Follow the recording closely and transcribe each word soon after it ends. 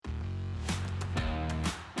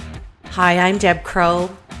Hi, I'm Deb Crow,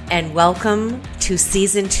 and welcome to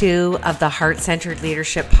Season 2 of the Heart-Centered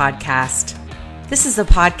Leadership Podcast. This is a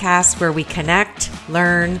podcast where we connect,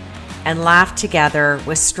 learn, and laugh together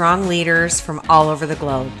with strong leaders from all over the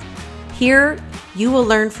globe. Here, you will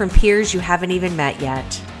learn from peers you haven't even met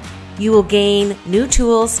yet. You will gain new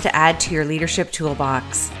tools to add to your leadership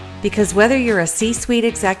toolbox. Because whether you're a C-suite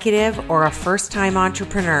executive or a first-time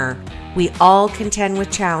entrepreneur, we all contend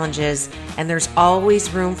with challenges, and there's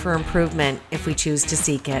always room for improvement if we choose to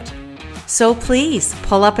seek it. So please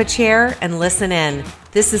pull up a chair and listen in.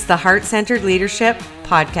 This is the Heart-Centered Leadership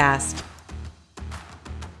Podcast.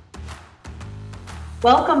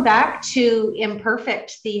 Welcome back to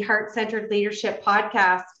Imperfect, the Heart-Centered Leadership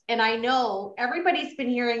Podcast. And I know everybody's been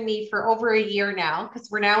hearing me for over a year now,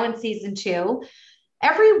 because we're now in Season 2.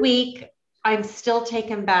 Every week, I'm still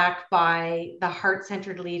taken back by the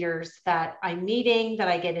heart-centered leaders that I'm meeting, that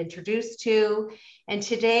I get introduced to. And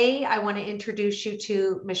today I want to introduce you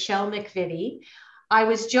to Michelle McVittie. I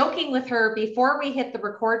was joking with her before we hit the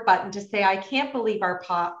record button to say, I can't believe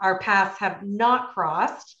our paths have not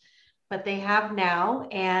crossed, but they have now.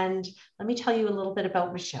 And let me tell you a little bit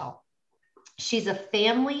about Michelle. She's a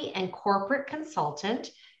family and corporate consultant,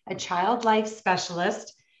 a child life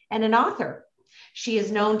specialist, and an author. She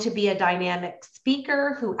is known to be a dynamic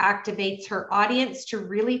speaker who activates her audience to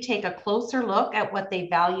really take a closer look at what they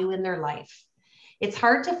value in their life. It's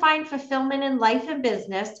hard to find fulfillment in life and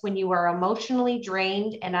business when you are emotionally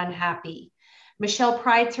drained and unhappy. Michelle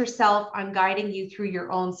prides herself on guiding you through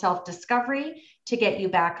your own self-discovery to get you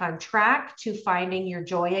back on track to finding your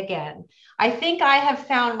joy again. I think I have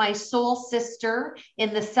found my soul sister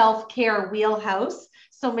in the self-care wheelhouse.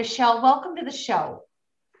 So Michelle, welcome to the show.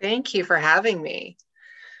 Thank you for having me.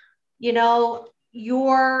 You know,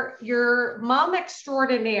 your mom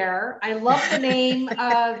extraordinaire. I love the name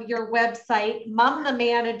of your website, Mom the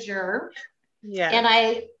Manager. Yeah.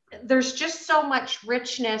 And there's just so much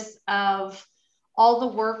richness of all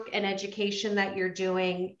the work and education that you're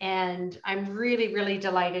doing. And I'm really, really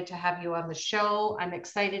delighted to have you on the show. I'm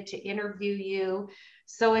excited to interview you.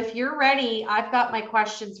 So if you're ready, I've got my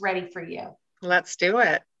questions ready for you. Let's do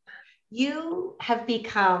it. You have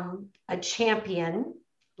become a champion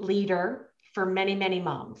leader for many, many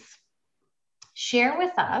moms. Share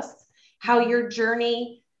with us how your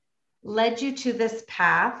journey led you to this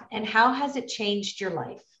path and how has it changed your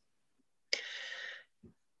life?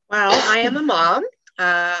 Well, I am a mom.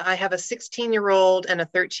 I have a 16-year-old and a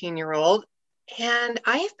 13-year-old, and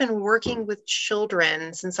I have been working with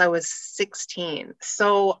children since I was 16.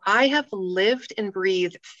 So I have lived and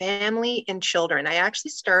breathed family and children. I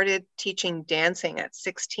actually started teaching dancing at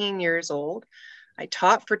 16 years old. I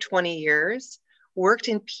taught for 20 years, worked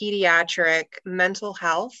in pediatric mental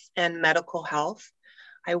health and medical health.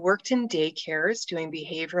 I worked in daycares doing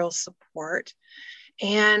behavioral support.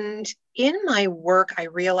 And in my work, I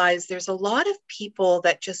realized there's a lot of people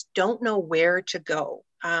that just don't know where to go.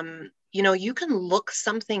 You can look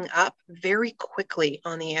something up very quickly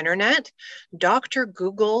on the internet. Dr.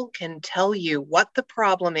 Google can tell you what the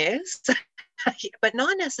problem is, but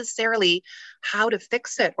not necessarily how to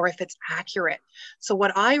fix it or if it's accurate. So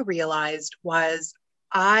what I realized was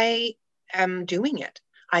I am doing it.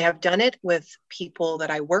 I have done it with people that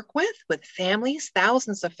I work with families,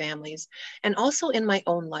 thousands of families, and also in my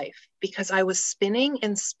own life, because I was spinning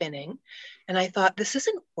and spinning, and I thought, this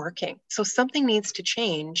isn't working. So something needs to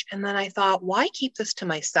change. And then I thought, why keep this to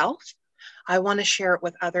myself? I want to share it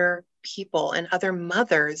with other people and other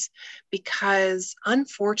mothers, because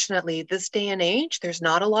unfortunately, this day and age, there's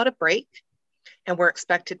not a lot of break. And we're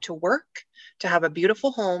expected to work, to have a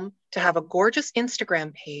beautiful home, to have a gorgeous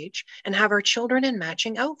Instagram page, and have our children in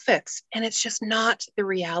matching outfits. And it's just not the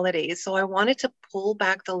reality. So I wanted to pull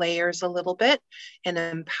back the layers a little bit and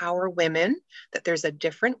empower women that there's a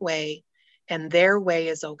different way and their way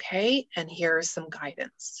is okay. And here's some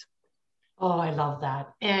guidance. Oh, I love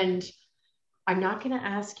that. And I'm not going to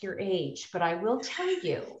ask your age, but I will tell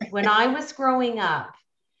you, when I was growing up,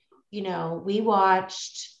 we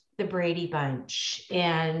watched the Brady Bunch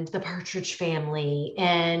and the Partridge Family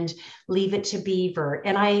and Leave It to Beaver.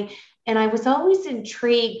 And I was always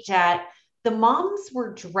intrigued at the moms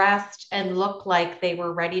were dressed and looked like they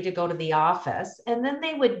were ready to go to the office. And then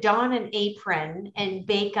they would don an apron and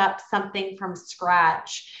bake up something from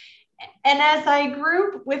scratch. And as I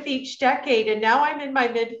grew with each decade, and now I'm in my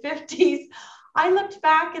mid-50s, I looked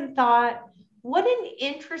back and thought, what an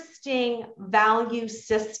interesting value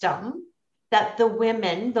system that the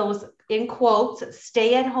women, those in quotes,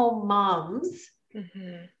 stay-at-home moms,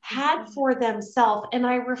 had for themselves. And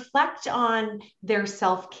I reflect on their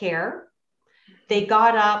self-care, they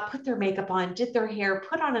got up, put their makeup on, did their hair,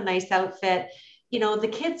 put on a nice outfit. You know, the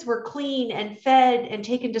kids were clean and fed and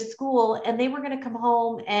taken to school, and they were going to come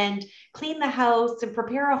home and clean the house and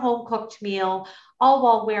prepare a home cooked meal, all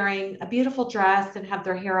while wearing a beautiful dress and have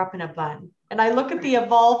their hair up in a bun. And I look at the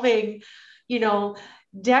evolving, you know,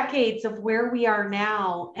 decades of where we are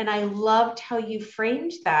now. And I loved how you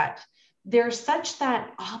framed that. There's such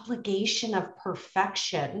that obligation of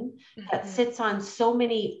perfection that sits on so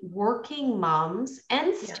many working moms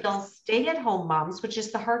and still stay-at-home moms, which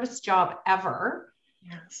is the hardest job ever.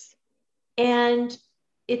 Yes. And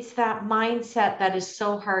it's that mindset that is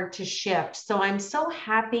so hard to shift. So I'm so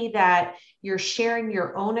happy that you're sharing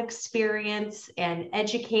your own experience and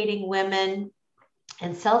educating women.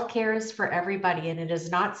 And self-care is for everybody, and it is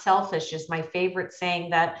not selfish, is my favorite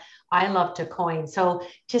saying that I love to coin. So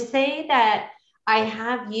to say that I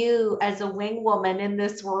have you as a wing woman in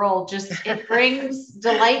this world, just it brings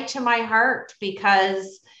delight to my heart,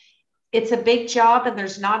 because it's a big job and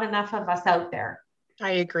there's not enough of us out there.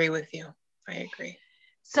 I agree with you. I agree.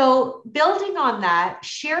 So building on that,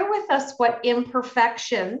 share with us what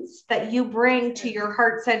imperfections that you bring to your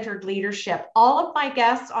heart-centered leadership. All of my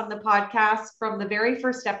guests on the podcast from the very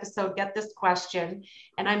first episode get this question,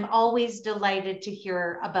 and I'm always delighted to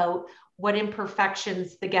hear about what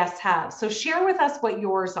imperfections the guests have. So share with us what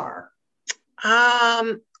yours are.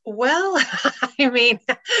 Well, I mean,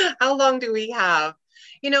 how long do we have?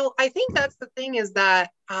 You know, I think that's the thing, is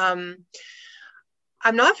that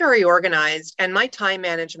I'm not very organized, and my time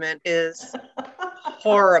management is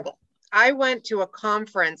horrible. I went to a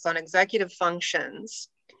conference on executive functions,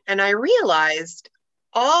 and I realized,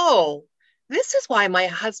 oh, this is why my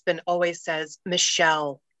husband always says,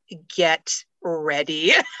 Michelle, get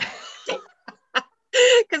ready.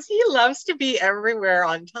 Because he loves to be everywhere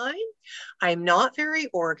on time. I'm not very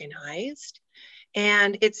organized.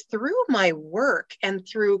 And it's through my work and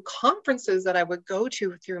through conferences that I would go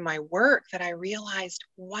to through my work that I realized,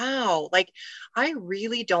 wow, like I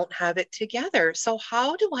really don't have it together. So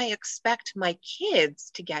how do I expect my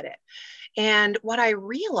kids to get it? And what I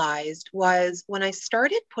realized was when I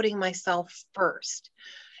started putting myself first,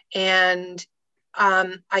 and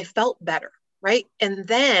I felt better, right? And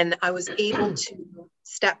then I was able to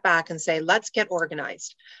step back and say, let's get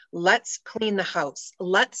organized. Let's clean the house.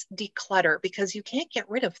 Let's declutter, because you can't get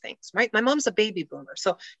rid of things, right? My mom's a baby boomer,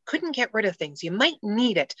 so couldn't get rid of things. You might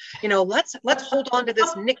need it. You know, let's hold on to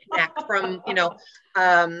this knickknack from, you know,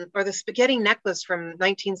 or the spaghetti necklace from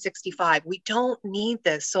 1965. We don't need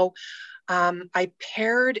this. So I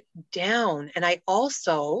pared down, and I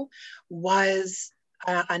also was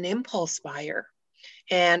an impulse buyer.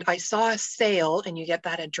 And I saw a sale, and you get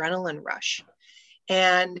that adrenaline rush.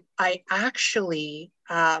 And I actually,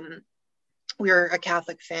 we're a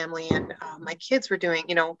Catholic family, and my kids were doing,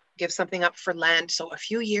 you know, give something up for Lent. So a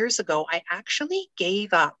few years ago, I actually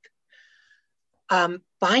gave up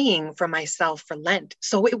buying for myself for Lent.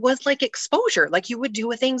 So it was like exposure, like you would do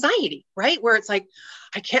with anxiety, right? Where it's like,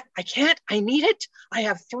 I need it. I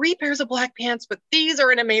have 3 pairs of black pants, but these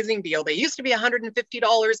are an amazing deal. They used to be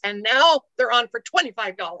 $150 and now they're on for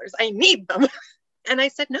 $25. I need them. And I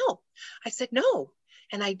said, no.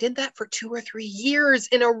 And I did that for 2 or 3 years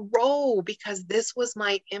in a row, because this was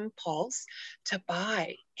my impulse to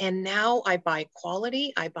buy. And now I buy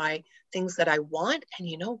quality. I buy things that I want. And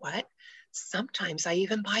you know what? Sometimes I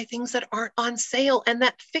even buy things that aren't on sale and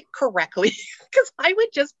that fit correctly, because I would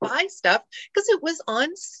just buy stuff because it was on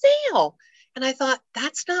sale. And I thought,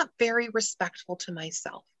 that's not very respectful to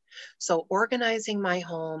myself. So organizing my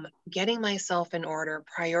home, getting myself in order,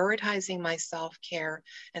 prioritizing my self-care,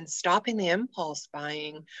 and stopping the impulse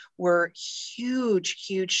buying were huge,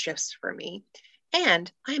 huge shifts for me.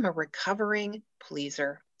 And I'm a recovering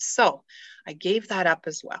pleaser. So I gave that up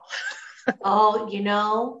as well. Oh, you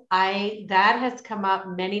know, that has come up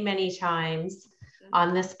many, many times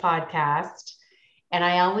on this podcast. And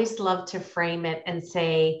I always love to frame it and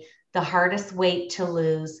say, the hardest weight to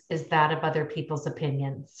lose is that of other people's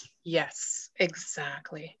opinions. Yes,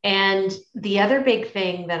 exactly. And the other big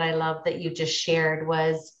thing that I love that you just shared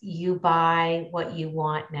was you buy what you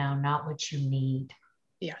want now, not what you need.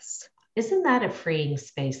 Yes. Isn't that a freeing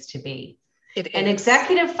space to be? It is. And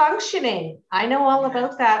executive functioning. I know all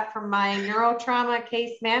about that from my neurotrauma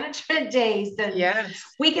case management days. And yes,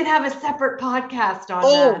 we can have a separate podcast on that.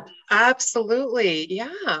 Oh, absolutely.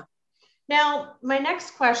 Yeah. Now, my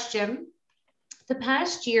next question. The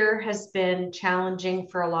past year has been challenging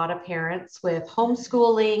for a lot of parents with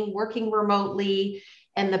homeschooling, working remotely,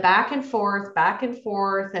 and the back and forth,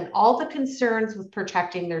 and all the concerns with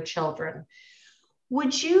protecting their children.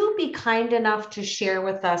 Would you be kind enough to share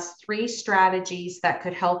with us 3 strategies that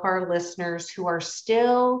could help our listeners who are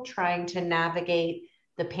still trying to navigate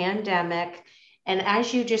the pandemic? And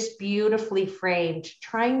as you just beautifully framed,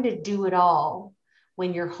 trying to do it all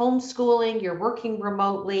when you're homeschooling, you're working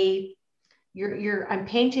remotely, I'm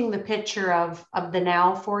painting the picture of the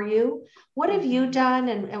now for you. What have you done,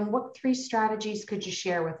 and what 3 strategies could you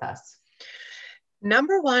share with us?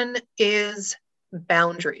 Number one is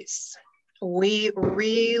boundaries. We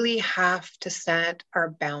really have to set our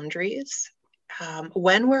boundaries.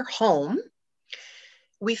 When we're home,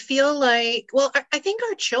 we feel like, well, I think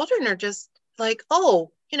our children are just like,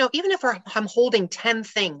 oh, even if I'm holding 10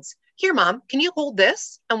 things, here, mom, can you hold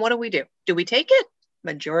this? And what do? Do we take it?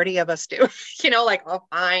 Majority of us do, like, oh,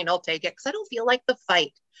 fine, I'll take it because I don't feel like the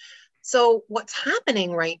fight. So what's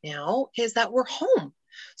happening right now is that we're home.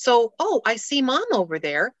 So, oh, I see mom over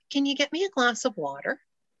there. Can you get me a glass of water?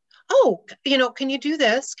 Oh, can you do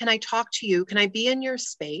this? Can I talk to you? Can I be in your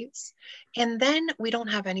space? And then we don't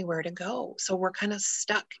have anywhere to go. So we're kind of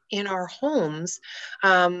stuck in our homes.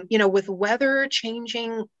 With weather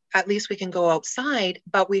changing, at least we can go outside,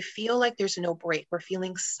 but we feel like there's no break. We're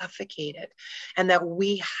feeling suffocated and that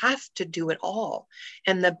we have to do it all.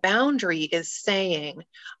 And the boundary is saying,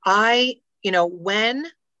 when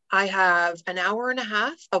I have an hour and a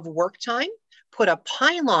half of work time, put a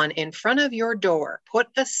pylon in front of your door, put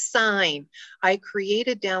a sign. I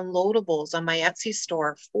created downloadables on my Etsy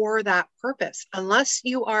store for that purpose. Unless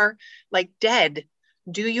you are like dead,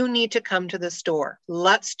 do you need to come to the store?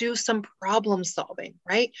 Let's do some problem solving,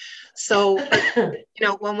 right? So,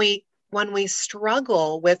 when we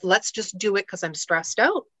struggle with, let's just do it because I'm stressed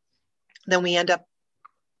out, then we end up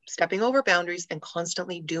stepping over boundaries and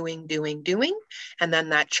constantly doing. And then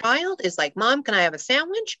that child is like, mom, can I have a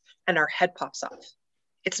sandwich? And our head pops off.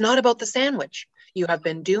 It's not about the sandwich. You have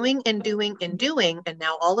been doing. And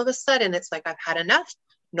now all of a sudden it's like, I've had enough.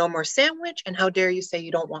 No more sandwich. And how dare you say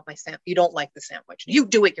you don't want my sandwich? You don't like the sandwich. You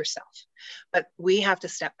do it yourself. But we have to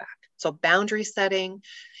step back. So boundary setting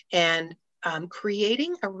and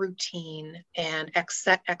creating a routine and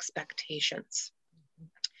set expectations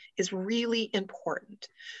is really important,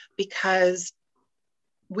 because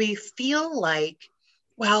we feel like,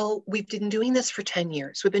 well, we've been doing this for 10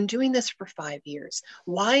 years. We've been doing this for 5 years.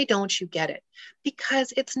 Why don't you get it?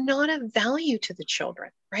 Because it's not of value to the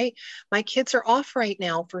children, right? My kids are off right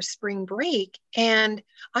now for spring break, and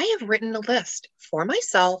I have written a list for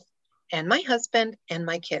myself and my husband and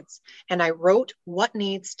my kids. And I wrote what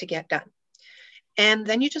needs to get done. And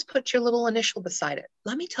then you just put your little initial beside it.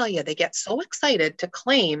 Let me tell you, they get so excited to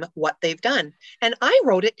claim what they've done. And I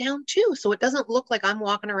wrote it down too, so it doesn't look like I'm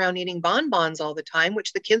walking around eating bonbons all the time,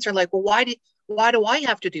 which the kids are like, well, why do I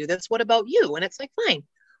have to do this? What about you? And it's like, fine,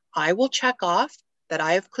 I will check off that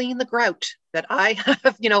I have cleaned the grout, that I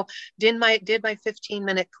have, did my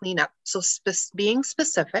 15-minute cleanup. So being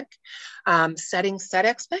specific, setting set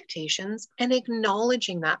expectations and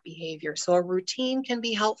acknowledging that behavior. So a routine can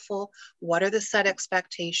be helpful. What are the set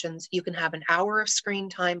expectations? You can have an hour of screen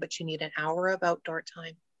time, but you need an hour of outdoor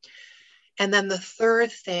time. And then the third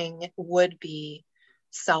thing would be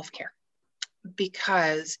self-care,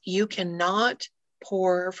 because you cannot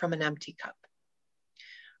pour from an empty cup.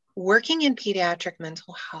 Working in pediatric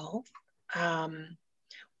mental health,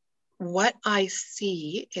 what I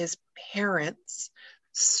see is parents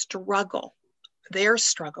struggle. They're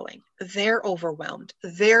struggling. They're overwhelmed.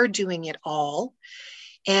 They're doing it all.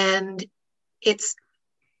 And it's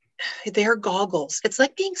their goggles. It's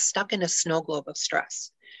like being stuck in a snow globe of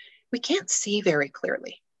stress. We can't see very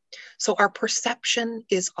clearly. So our perception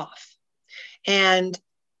is off. And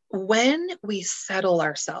when we settle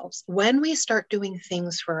ourselves, when we start doing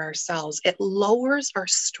things for ourselves, it lowers our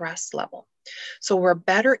stress level. So we're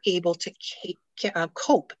better able to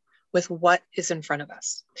cope with what is in front of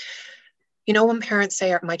us. When parents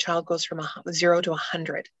say my child goes from 0 to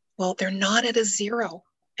 100, well, they're not at a 0.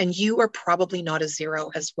 And you are probably not a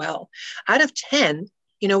 0 as well. Out of 10,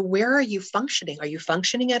 where are you functioning? Are you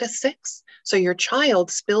functioning at a 6? So your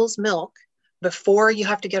child spills milk before you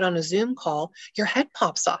have to get on a Zoom call, your head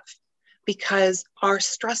pops off, because our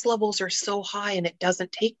stress levels are so high and it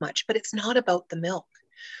doesn't take much, but it's not about the milk.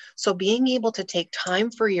 So being able to take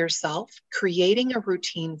time for yourself, creating a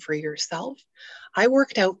routine for yourself. I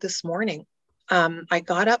worked out this morning. I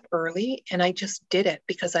got up early and I just did it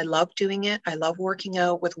because I love doing it. I love working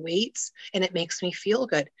out with weights and it makes me feel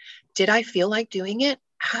good. Did I feel like doing it?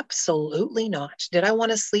 Absolutely not. Did I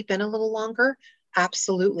want to sleep in a little longer?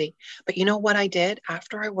 Absolutely. But you know what I did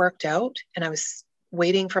after I worked out and I was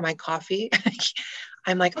waiting for my coffee?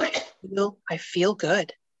 I'm like, I feel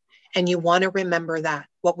good. And you want to remember that.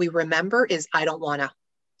 What we remember is, I don't want to.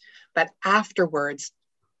 But afterwards,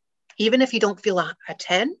 even if you don't feel a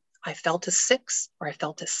 10, I felt a 6 or I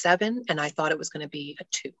felt a 7, and I thought it was going to be a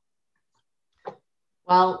 2.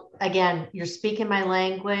 Well, again, you're speaking my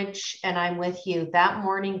language and I'm with you. That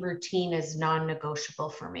morning routine is non-negotiable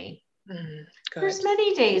for me. There's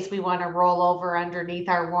many days we want to roll over underneath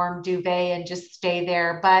our warm duvet and just stay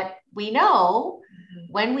there. But we know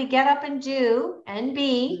when we get up and do and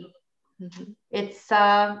be, it's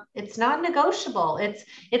non-negotiable.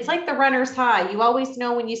 It's like the runner's high. You always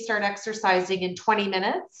know when you start exercising in 20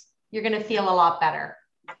 minutes, you're going to feel a lot better.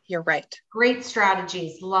 You're right. Great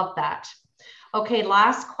strategies. Love that. Okay,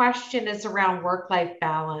 last question is around work-life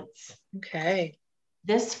balance. Okay.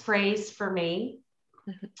 This phrase for me,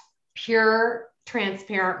 pure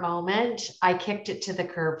transparent moment, I kicked it to the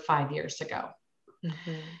curb 5 years ago.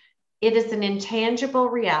 It is an intangible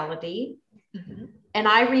reality. And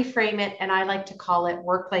I reframe it and I like to call it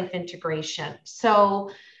work-life integration.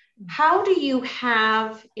 So how do you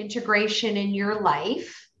have integration in your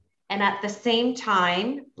life and at the same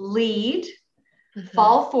time lead,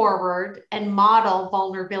 fall forward, and model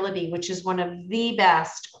vulnerability, which is one of the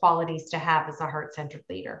best qualities to have as a heart-centered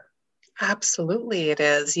leader? Absolutely, it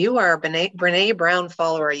is. You are a Brene Brown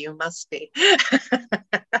follower. You must be.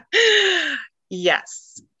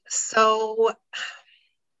 Yes. So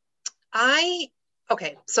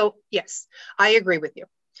yes, I agree with you.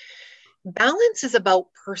 Balance is about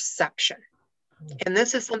perception. And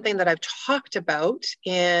this is something that I've talked about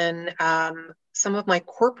in some of my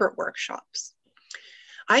corporate workshops.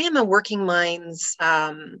 I am a Working Minds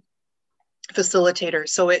facilitator.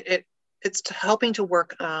 So it's helping to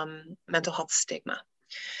work mental health stigma.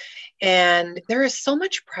 And there is so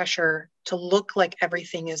much pressure to look like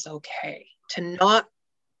everything is okay, to not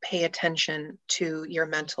pay attention to your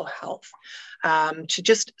mental health, to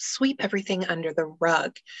just sweep everything under the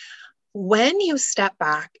rug. When you step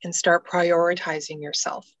back and start prioritizing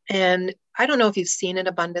yourself, and I don't know if you've seen an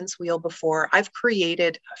abundance wheel before. I've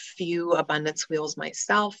created a few abundance wheels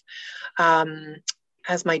myself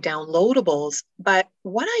as my downloadables. But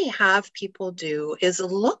what I have people do is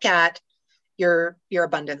look at your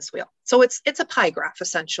abundance wheel. So it's a pie graph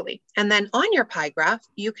essentially. And then on your pie graph,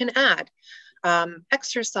 you can add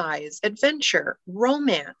exercise, adventure,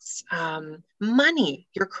 romance, money,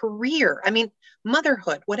 your career,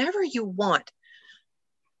 motherhood, whatever you want.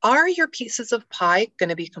 Are your pieces of pie going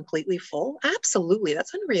to be completely full? Absolutely.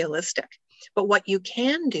 That's unrealistic. But what you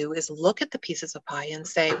can do is look at the pieces of pie and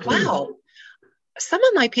say, wow, some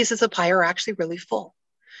of my pieces of pie are actually really full,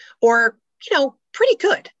 or, pretty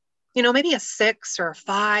good, maybe a 6 or a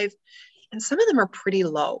 5, and some of them are pretty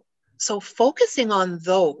low. So focusing on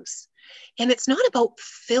those. And it's not about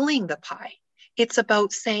filling the pie. It's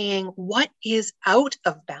about saying, what is out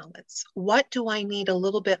of balance? What do I need a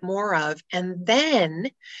little bit more of? And then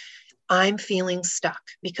I'm feeling stuck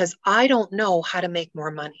because I don't know how to make more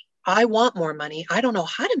money. I want more money. I don't know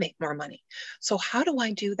how to make more money. So how do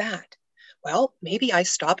I do that? Well, maybe I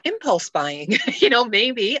stop impulse buying.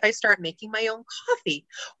 Maybe I start making my own coffee,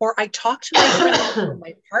 or I talk to my friend or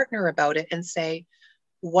my partner about it and say,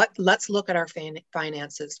 let's look at our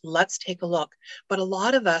finances. Let's take a look. But a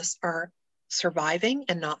lot of us are surviving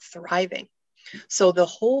and not thriving. So the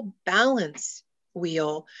whole balance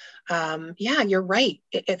wheel, you're right.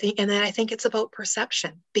 And then I think it's about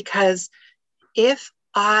perception, because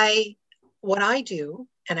what I do,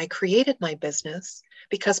 and I created my business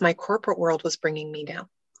because my corporate world was bringing me down.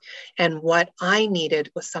 And what I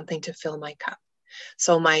needed was something to fill my cup.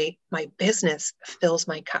 So my business fills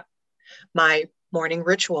my cup. My morning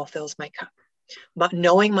ritual fills my cup. But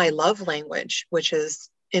knowing my love language, which is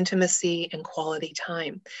intimacy and quality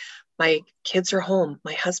time. My kids are home.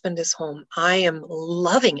 My husband is home. I am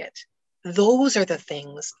loving it. Those are the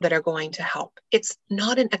things that are going to help. It's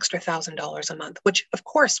not an extra $1,000 a month, which of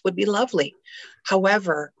course would be lovely.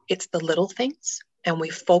 However, it's the little things, and we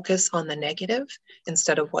focus on the negative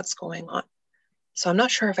instead of what's going on. So I'm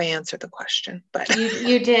not sure if I answered the question, but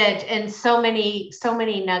you did. And so many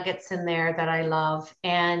nuggets in there that I love.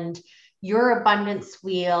 And your abundance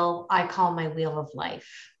wheel, I call my wheel of life.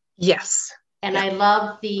 Yes. And I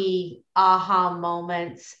love the aha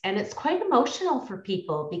moments. And it's quite emotional for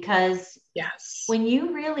people, because when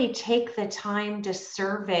you really take the time to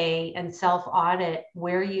survey and self-audit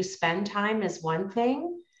where you spend time is one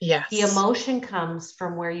thing. Yes. The emotion comes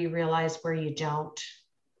from where you realize where you don't.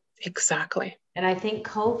 Exactly. And I think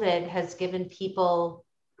COVID has given people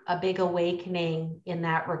a big awakening in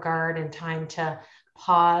that regard, and time to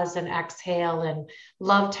pause and exhale, and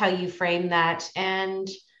loved how you frame that. And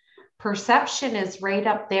perception is right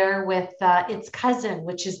up there with its cousin,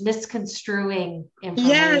 which is misconstruing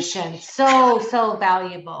Yes. information. So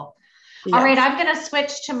valuable. All right, Yes. I'm going to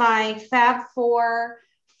switch to my Fab four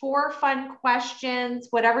fun questions,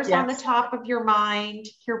 whatever's on the Yes. top of your mind.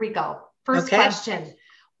 Here we go. First Okay. question.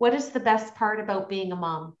 What is the best part about being a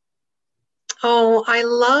mom? Oh, I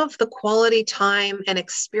love the quality time and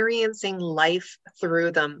experiencing life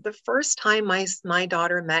through them. The first time my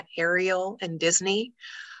daughter met Ariel and Disney,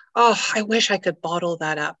 oh, I wish I could bottle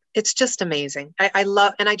that up. It's just amazing. I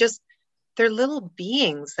love, and they're little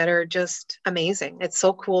beings that are just amazing. It's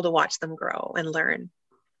so cool to watch them grow and learn.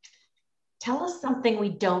 Tell us something we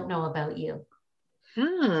don't know about you.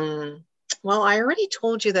 Well, I already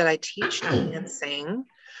told you that I teach dancing.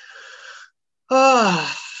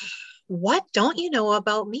 Oh, what don't you know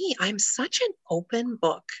about me? I'm such an open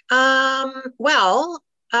book. Oh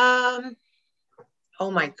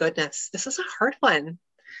my goodness, this is a hard one.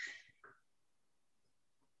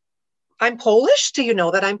 I'm Polish. Do you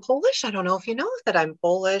know that I'm Polish? I don't know if you know that I'm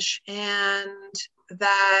Polish, and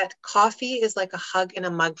that coffee is like a hug in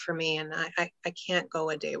a mug for me, and I can't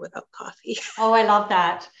go a day without coffee. Oh, I love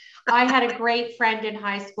that. I had a great friend in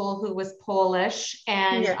high school who was Polish,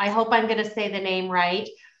 and Yes. I hope I'm going to say the name right.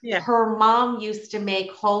 Yeah. Her mom used to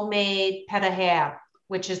make homemade petaher,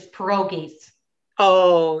 which is pierogies.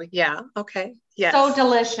 Oh, yeah. Okay. Yes. So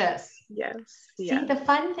delicious. Yes. See, Yeah. the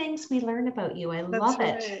fun things we learn about you. I love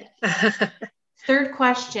it. Right. Third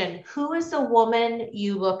question. Who is a woman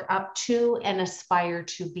you look up to and aspire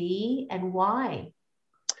to be, and why?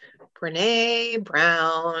 Brene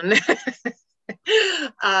Brown.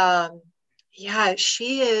 Yeah,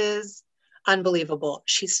 she is unbelievable.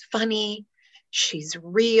 She's funny. She's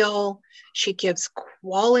real. She gives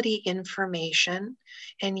quality information.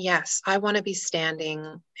 And yes, I want to be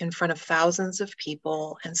standing in front of thousands of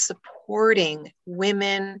people and supporting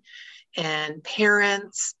women and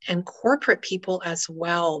parents and corporate people as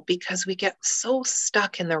well, because we get so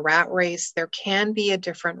stuck in the rat race. There can be a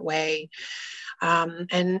different way.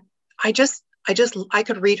 And I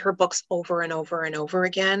could read her books over and over and over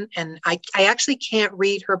again. And I actually can't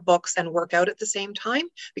read her books and work out at the same time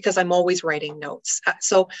because I'm always writing notes.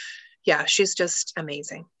 So yeah, she's just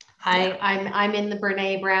amazing. Yeah. I'm in the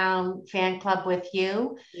Brene Brown fan club with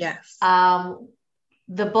you. Yes.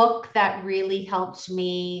 The book that really helped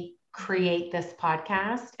me create this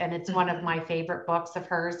podcast, and it's one of my favorite books of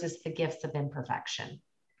hers, is The Gifts of Imperfection.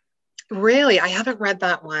 Really? I haven't read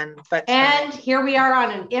that one, but. And here we are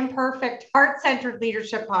on an imperfect, heart-centered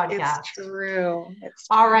leadership podcast. It's true.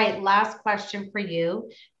 All right. Last question for you.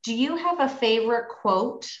 Do you have a favorite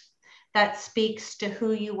quote that speaks to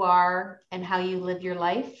who you are and how you live your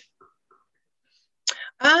life?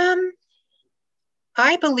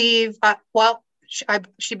 I believe,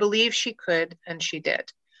 she believed she could, and she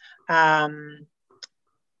did. And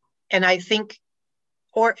I think,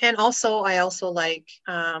 I also like,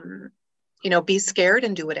 be scared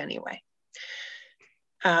and do it anyway.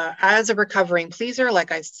 As a recovering pleaser,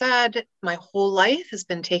 like I said, my whole life has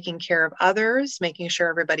been taking care of others, making sure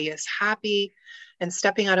everybody is happy, and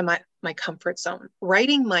stepping out of my comfort zone.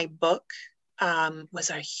 Writing my book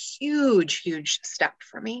was a huge, huge step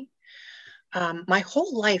for me. My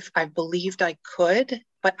whole life, I believed I could,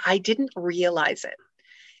 but I didn't realize it.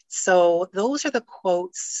 So those are the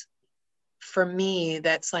quotes for me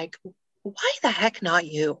that's like, why the heck not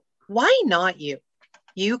you? Why not you?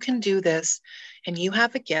 You can do this, and you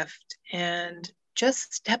have a gift, and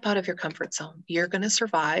just step out of your comfort zone. You're going to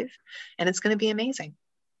survive, and it's going to be amazing.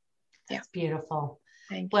 That's beautiful.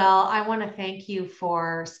 Thank you. Well, I want to thank you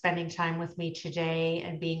for spending time with me today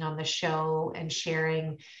and being on the show and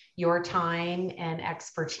sharing your time and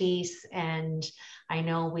expertise. And I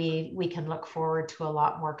know we can look forward to a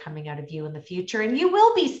lot more coming out of you in the future. And you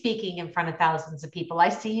will be speaking in front of thousands of people. I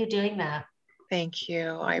see you doing that. Thank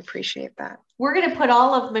you. I appreciate that. We're going to put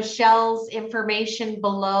all of Michelle's information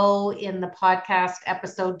below in the podcast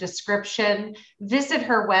episode description. Visit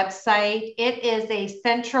her website. It is a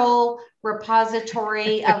central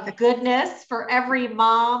repository of goodness for every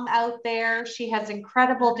mom out there. She has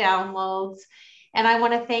incredible downloads. And I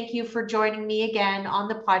want to thank you for joining me again on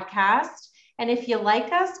the podcast. And if you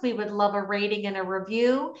like us, we would love a rating and a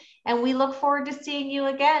review. And we look forward to seeing you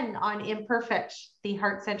again on Imperfect, the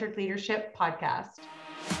Heart-Centered Leadership Podcast.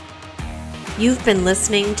 You've been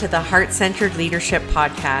listening to the Heart-Centered Leadership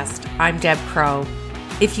Podcast. I'm Deb Crow.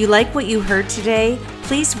 If you like what you heard today,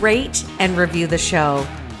 please rate and review the show.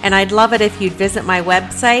 And I'd love it if you'd visit my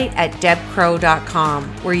website at debcrow.com,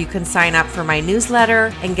 where you can sign up for my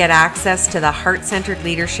newsletter and get access to the Heart-Centered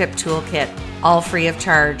Leadership Toolkit, all free of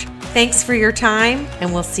charge. Thanks for your time,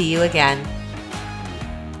 and we'll see you again.